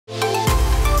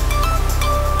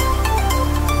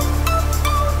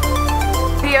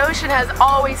ocean has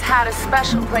always had a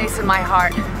special place in my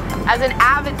heart. As an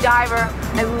avid diver,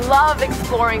 I love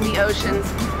exploring the oceans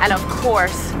and, of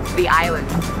course, the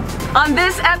islands. On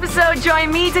this episode, join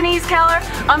me, Denise Keller,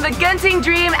 on the Gunting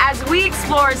Dream as we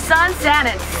explore sun, sand,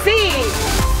 and sea.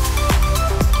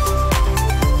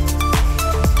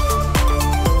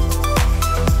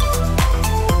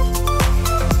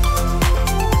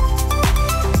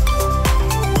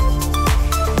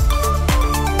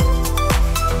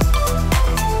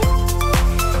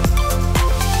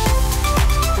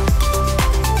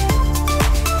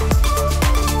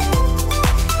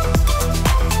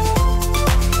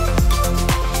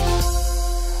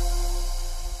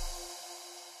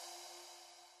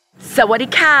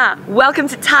 Sawadee ka! Welcome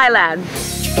to Thailand!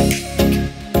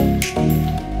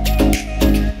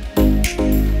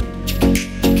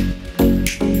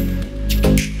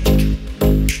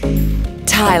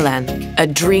 Thailand, a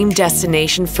dream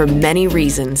destination for many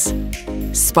reasons.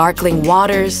 Sparkling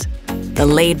waters, the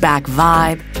laid-back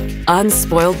vibe,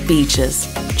 unspoiled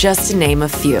beaches, just to name a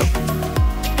few.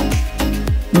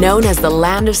 Known as the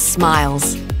land of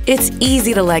smiles, it's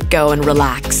easy to let go and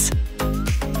relax.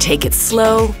 Take it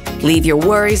slow, leave your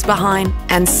worries behind,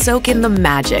 and soak in the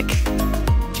magic.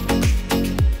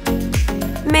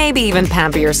 Maybe even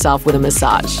pamper yourself with a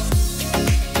massage.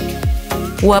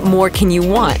 What more can you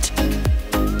want?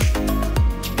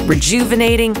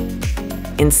 Rejuvenating,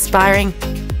 inspiring,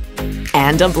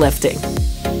 and uplifting.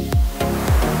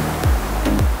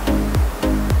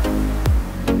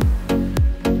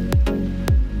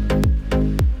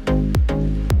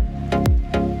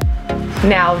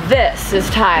 Now this is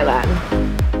Thailand.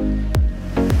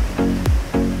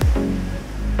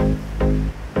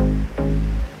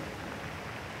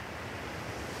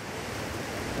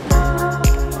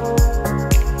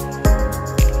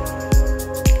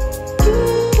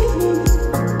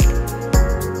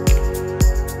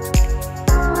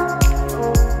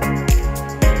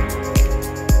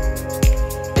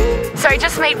 So I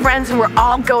just made friends and we're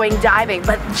all going diving,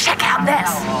 but check out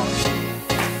this.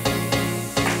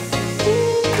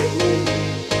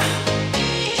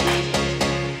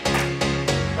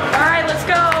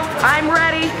 I'm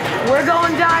ready. We're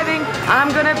going diving. I'm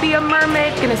gonna be a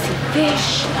mermaid. Gonna see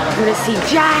fish. I'm gonna see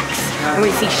jacks. I'm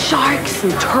gonna see sharks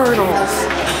and turtles.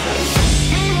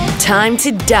 Time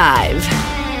to dive.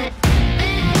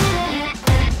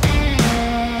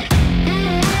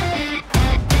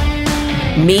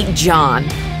 Meet John,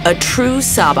 a true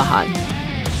Sabahan.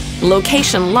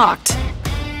 Location locked.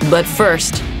 But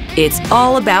first, it's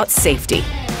all about safety.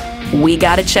 We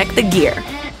gotta check the gear.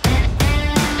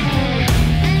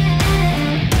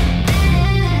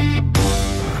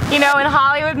 You know, in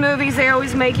Hollywood movies, they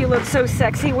always make you look so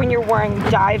sexy when you're wearing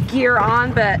dive gear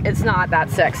on, but it's not that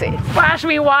sexy. Splash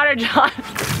me water, John.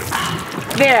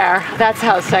 There, that's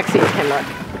how sexy it can look.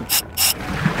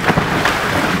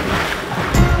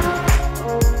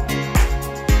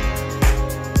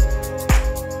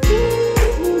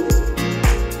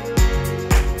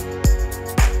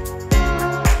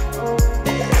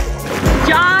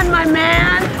 John, my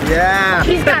man. Yeah.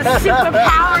 He's got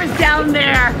superpowers down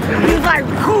there. He's like,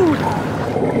 whoo.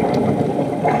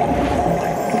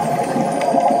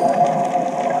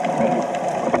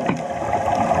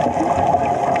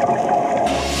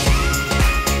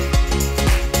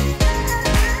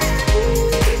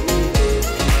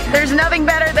 There's nothing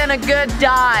better than a good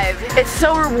dive. It's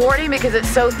so rewarding because it's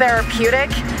so therapeutic.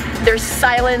 There's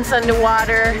silence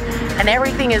underwater and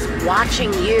everything is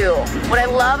watching you. What I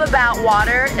love about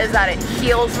water is that it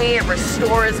heals me, it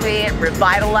restores me, it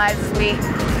revitalizes me.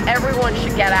 Everyone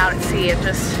should get out at sea and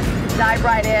just dive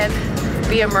right in,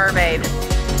 be a mermaid.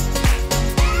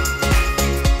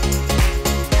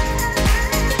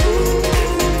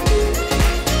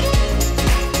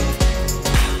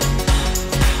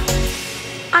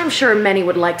 I'm sure many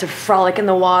would like to frolic in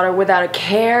the water without a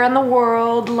care in the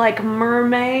world, like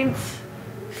mermaids.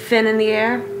 Fin in the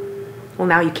air. Well,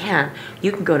 now you can.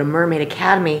 You can go to Mermaid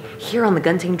Academy here on the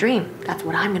Gunting Dream. That's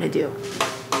what I'm gonna do.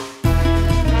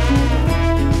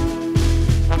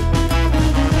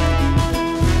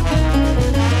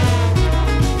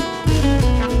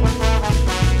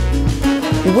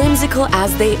 Whimsical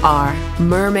as they are,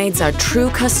 mermaids are true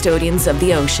custodians of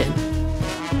the ocean.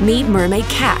 Meet Mermaid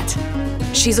Cat.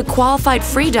 She's a qualified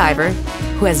freediver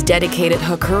who has dedicated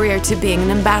her career to being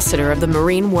an ambassador of the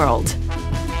marine world.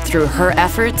 Through her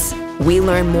efforts, we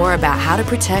learn more about how to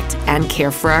protect and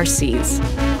care for our seas.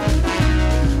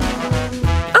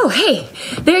 Oh, hey,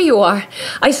 there you are.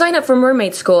 I signed up for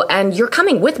mermaid school and you're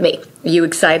coming with me. You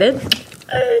excited?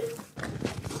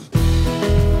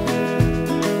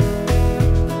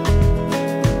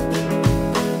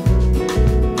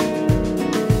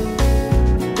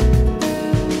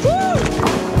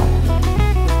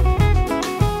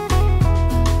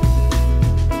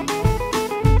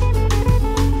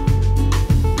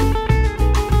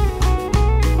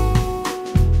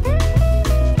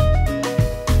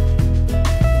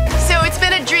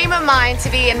 to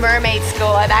be in mermaid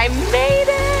school, and I made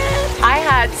it! I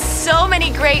had so many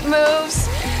great moves,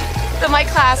 but my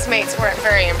classmates weren't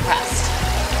very impressed.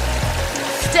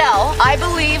 Still, I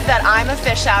believe that I'm a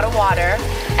fish out of water,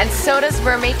 and so does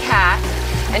Mermaid Cat,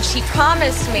 and she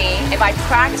promised me if I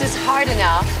practiced hard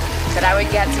enough that I would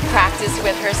get to practice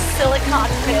with her silicone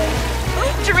fin.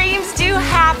 Dreams do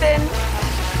happen.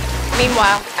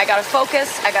 Meanwhile, I gotta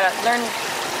focus, I gotta learn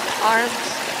arms.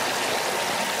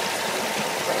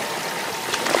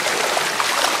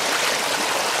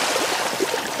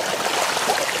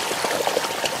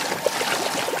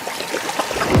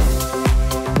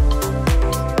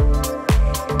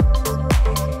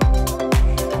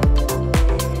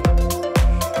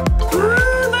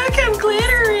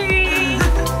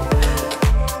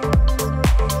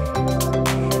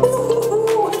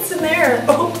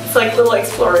 It's like a little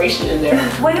exploration in there.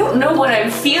 Well, I don't know what I'm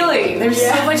feeling. There's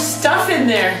so much stuff in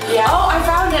there. Yeah. Oh, I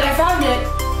found it.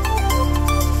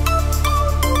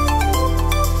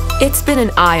 It's been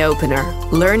an eye-opener,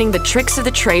 learning the tricks of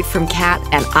the trade from Kat,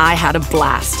 and I had a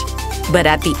blast. But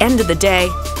at the end of the day,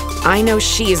 I know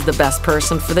she is the best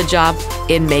person for the job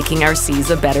in making our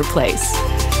seas a better place.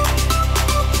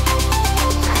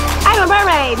 I'm a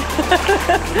mermaid!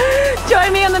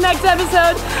 Join me on the next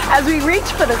episode as we reach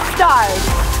for the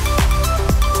stars.